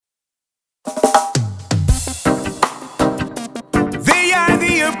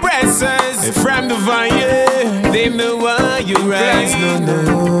From the vine, yeah. Them know why you rise,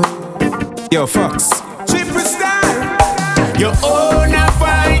 no. Yo, Fox. Tripplestar. Your own a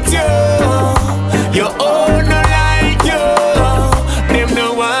fight you. Your own no like you. Them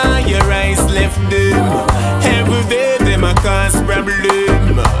know why your rise left them. Every day them a cause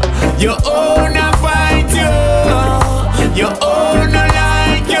problem. Your own a fight you. Your own no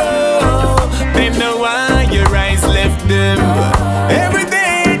like you. Them know why your rise left them. Every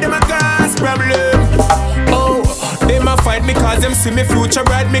day them a cause problem. Oh, them a fight me cause them see me future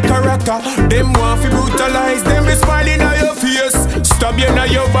bright, me character. Them want to brutalize, them be smiling at your face. Stab you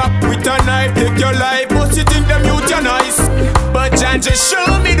in your back with a knife, take your life. But you think them youth are nice. But Jah just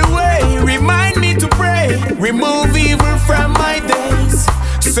show me the way, remind me to pray. Remove evil from my days.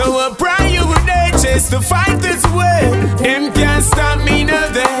 So I pray you would chase to fight this way. Them can't stop me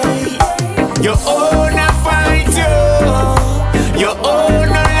no day. Your own a fight you. Your own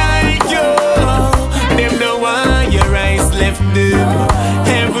no like you. Them know why your eyes left them.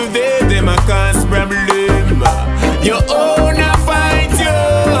 Every day them a cause problem. Your own a fight you.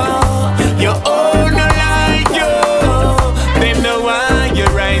 Your own no like you. Them know why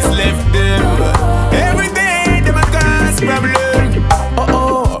your eyes left them. Every day them a cause problem.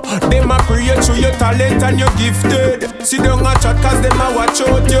 Them a pray through your talent and your gifted. Sit down a chat cause them a watch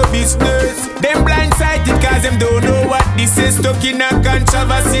out your business. Them blindsided cause them don't know what this is. Stuck in a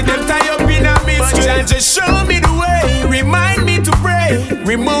controversy, them tie up in a mystery. But just show me the way, remind me to pray.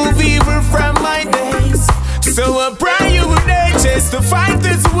 Remove evil from my days. So I pray you would chase to fight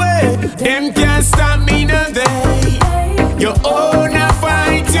this way. Them can't stop me no day. Your own a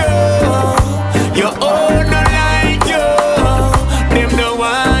fight you. Your own no like you. Them know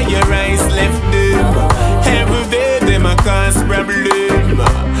why your eyes left them. Every day them a cause problem.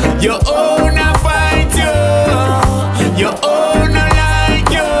 Your own a fight you. Your own no like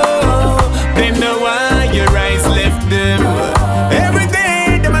you. Them know why your eyes left them. Every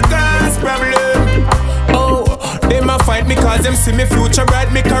day them a cause problem. Oh, them a fight me cause them see me future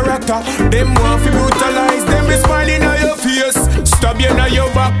bright, me character. Them want to brutalize, them be smiling at your face. Stab you in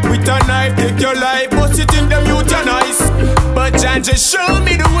your back with a knife, take your life. But you think them youth are nice. But Jah just show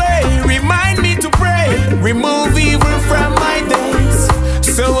me the way, remind me to pray. Remove evil from my days.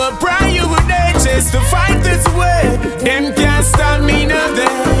 So I pray you would chase to fight this way. Them can't stop me no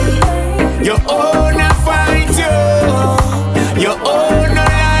day. Your own a fight you. Your own no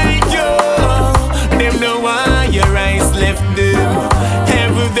like you. Them know why your eyes left them.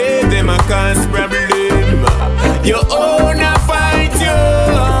 Every day them a cause problem. Your own a fight you.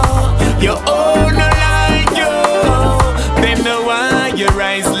 Your own no like you. Them know why your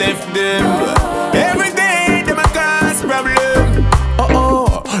eyes left them. Every day them a cause problem.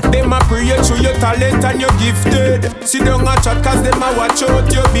 Them a pray through your talent and your gifted. Sit down a chat cause them a watch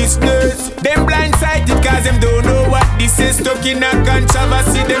out your business. Them blindsided cause them don't know what this is. Stuck in a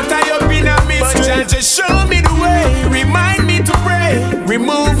controversy, them tie up in a mystery. But Jah just show me the way, remind me to pray.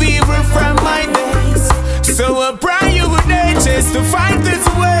 Remove evil from my days. So I pray you would chase to fight this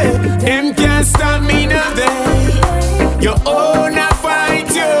way. Them can't stop me no day. Your own a fight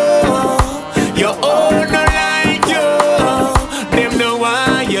you. Your own no like you. Them know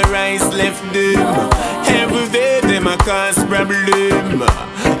why your eyes left them. Every day them a cause problem.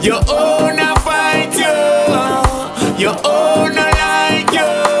 Your own a fight you. Your own